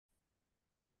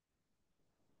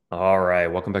All right,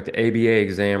 welcome back to ABA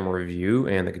exam review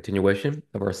and the continuation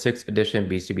of our sixth edition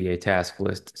BCBA Task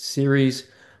List series.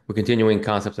 We're continuing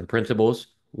concepts and principles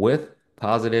with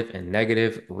positive and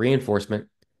negative reinforcement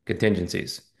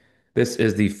contingencies. This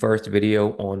is the first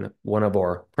video on one of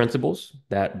our principles,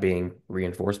 that being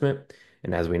reinforcement.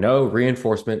 And as we know,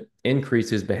 reinforcement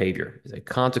increases behavior. It's a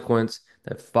consequence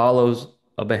that follows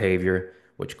a behavior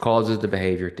which causes the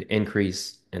behavior to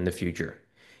increase in the future.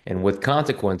 And with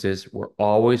consequences, we're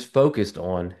always focused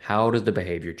on how does the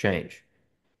behavior change.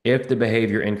 If the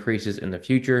behavior increases in the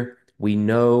future, we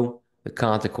know the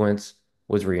consequence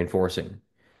was reinforcing.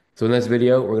 So in this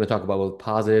video, we're going to talk about both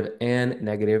positive and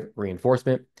negative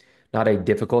reinforcement. Not a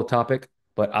difficult topic,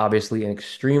 but obviously an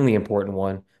extremely important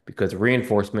one because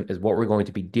reinforcement is what we're going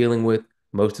to be dealing with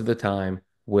most of the time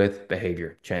with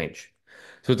behavior change.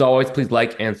 So as always, please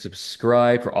like and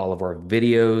subscribe for all of our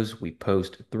videos. We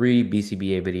post 3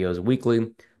 BCBA videos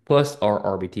weekly, plus our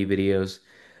RBT videos.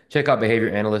 Check out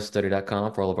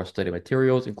behavioranalyststudy.com for all of our study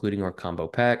materials, including our combo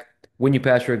pack. When you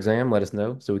pass your exam, let us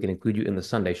know so we can include you in the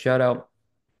Sunday shout out.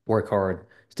 Work hard,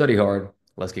 study hard.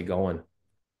 Let's get going.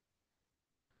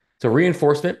 So,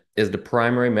 reinforcement is the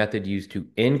primary method used to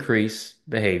increase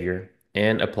behavior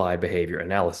and apply behavior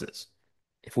analysis.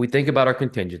 If we think about our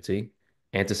contingency,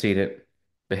 antecedent,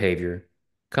 behavior,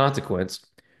 consequence,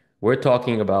 we're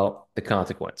talking about the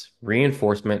consequence.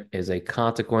 Reinforcement is a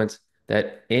consequence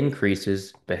that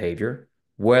increases behavior,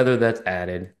 whether that's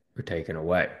added or taken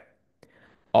away.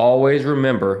 Always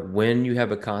remember when you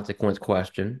have a consequence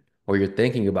question or you're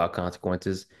thinking about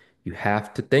consequences, you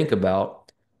have to think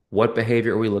about what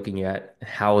behavior are we looking at?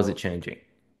 How is it changing?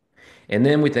 And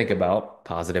then we think about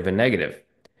positive and negative.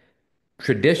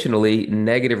 Traditionally,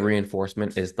 negative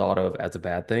reinforcement is thought of as a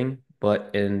bad thing,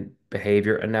 but in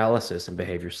behavior analysis and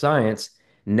behavior science,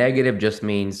 negative just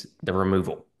means the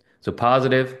removal. So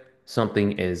positive,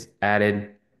 something is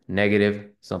added, negative,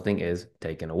 something is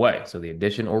taken away. So the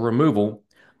addition or removal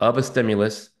of a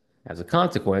stimulus as a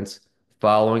consequence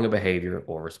following a behavior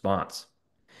or response.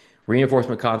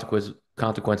 Reinforcement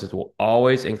consequences will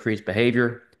always increase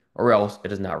behavior, or else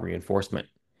it is not reinforcement.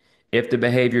 If the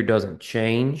behavior doesn't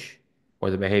change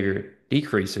or the behavior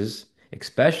decreases,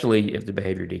 especially if the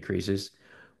behavior decreases,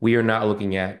 we are not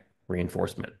looking at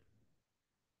reinforcement.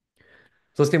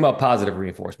 So let's think about positive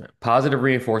reinforcement. Positive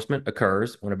reinforcement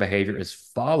occurs when a behavior is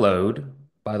followed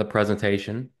by the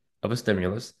presentation of a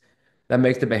stimulus that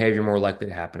makes the behavior more likely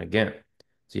to happen again.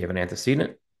 So you have an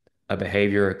antecedent, a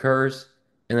behavior occurs,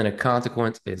 and then a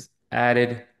consequence is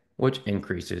added, which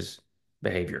increases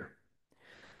behavior.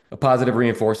 A positive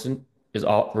reinforcer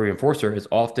is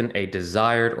often a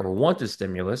desired or wanted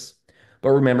stimulus, but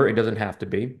remember, it doesn't have to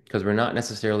be because we're not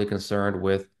necessarily concerned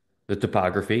with the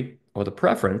topography or the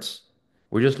preference.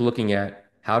 We're just looking at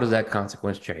how does that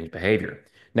consequence change behavior.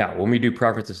 Now, when we do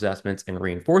preference assessments and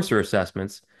reinforcer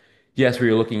assessments, yes, we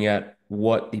are looking at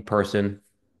what the person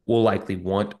will likely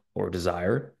want or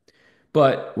desire,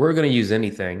 but we're going to use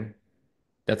anything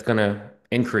that's going to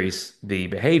increase the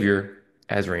behavior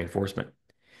as reinforcement.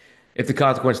 If the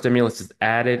consequent stimulus is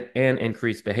added and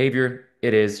increased behavior,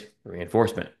 it is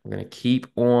reinforcement. We're going to keep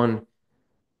on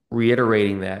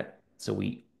reiterating that so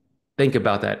we think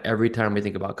about that every time we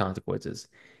think about consequences.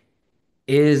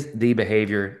 Is the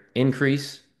behavior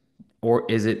increase or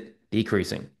is it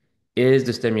decreasing? Is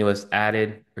the stimulus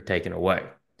added or taken away?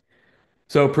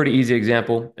 So, pretty easy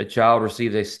example. A child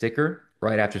receives a sticker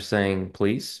right after saying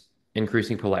please,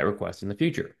 increasing polite requests in the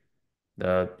future.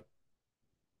 The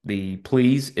the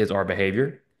please is our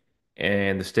behavior,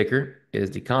 and the sticker is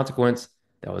the consequence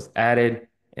that was added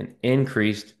and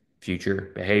increased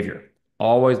future behavior.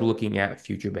 Always looking at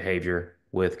future behavior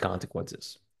with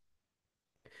consequences.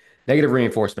 Negative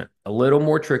reinforcement, a little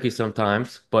more tricky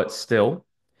sometimes, but still,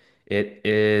 it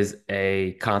is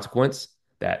a consequence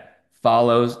that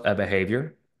follows a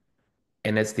behavior,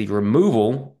 and it's the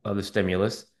removal of the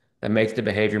stimulus that makes the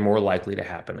behavior more likely to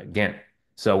happen again.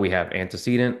 So we have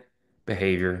antecedent,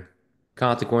 behavior,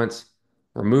 consequence,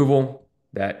 removal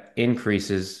that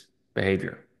increases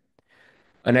behavior.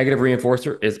 A negative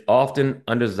reinforcer is often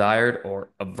undesired or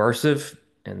aversive,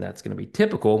 and that's going to be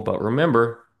typical. But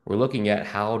remember, we're looking at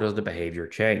how does the behavior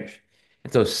change.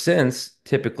 And so since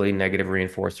typically negative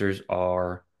reinforcers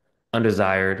are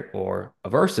undesired or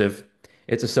aversive,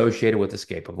 it's associated with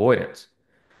escape avoidance.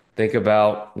 Think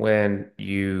about when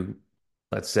you,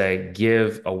 let's say,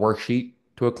 give a worksheet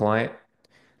to a client,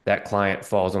 that client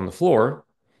falls on the floor.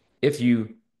 If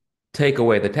you take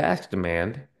away the task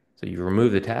demand, so you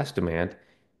remove the task demand,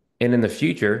 and in the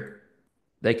future,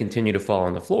 they continue to fall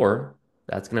on the floor,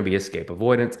 that's going to be escape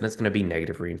avoidance and it's going to be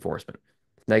negative reinforcement.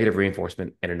 Negative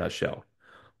reinforcement in a nutshell.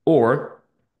 Or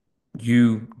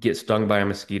You get stung by a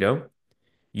mosquito.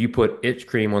 You put itch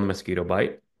cream on the mosquito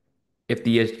bite. If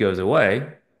the itch goes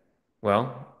away,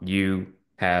 well, you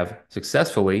have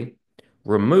successfully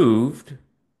removed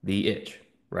the itch,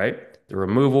 right? The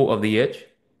removal of the itch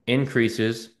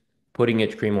increases putting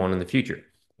itch cream on in the future.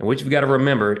 And what you've got to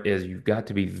remember is you've got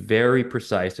to be very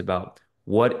precise about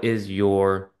what is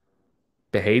your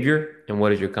behavior and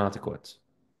what is your consequence,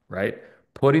 right?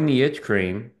 Putting the itch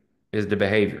cream is the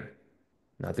behavior,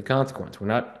 not the consequence. We're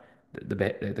not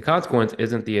the consequence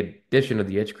isn't the addition of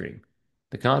the itch cream.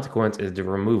 The consequence is the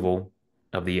removal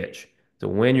of the itch. So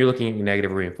when you're looking at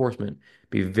negative reinforcement,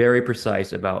 be very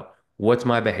precise about what's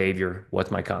my behavior,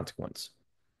 what's my consequence.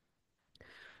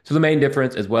 So the main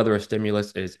difference is whether a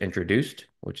stimulus is introduced,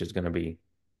 which is going to be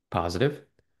positive,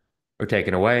 or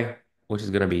taken away, which is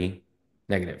going to be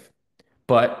negative.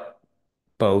 But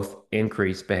both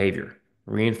increase behavior.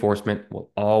 Reinforcement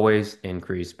will always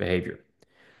increase behavior.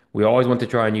 We always want to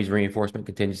try and use reinforcement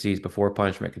contingencies before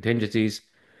punishment contingencies.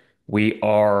 We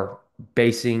are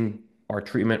basing our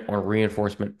treatment on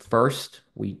reinforcement first.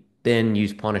 We then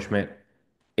use punishment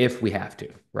if we have to,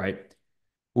 right?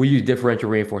 We use differential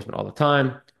reinforcement all the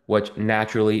time, which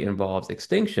naturally involves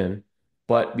extinction.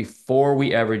 But before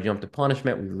we ever jump to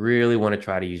punishment, we really want to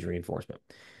try to use reinforcement.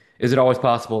 Is it always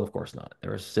possible? Of course not.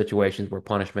 There are situations where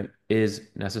punishment is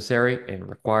necessary and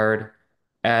required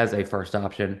as a first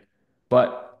option,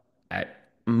 but at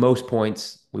most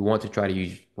points, we want to try to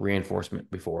use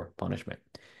reinforcement before punishment.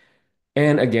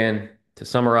 And again, to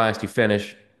summarize, to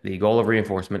finish, the goal of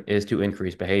reinforcement is to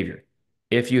increase behavior.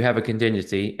 If you have a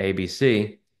contingency,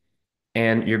 ABC,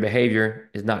 and your behavior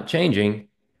is not changing,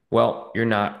 well, you're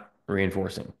not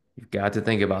reinforcing. You've got to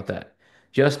think about that.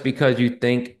 Just because you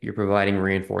think you're providing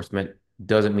reinforcement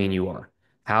doesn't mean you are.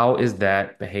 How is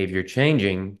that behavior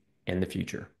changing in the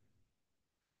future?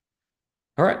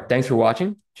 All right, thanks for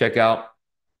watching. Check out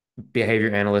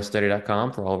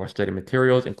behavioranalyststudy.com for all of our study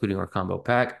materials, including our combo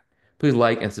pack. Please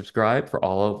like and subscribe for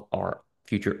all of our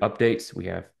future updates. We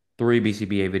have 3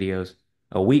 BCBA videos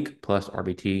a week plus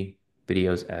RBT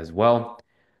videos as well.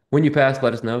 When you pass,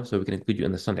 let us know so we can include you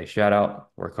in the Sunday shout out.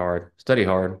 Work hard, study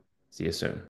hard. See you soon.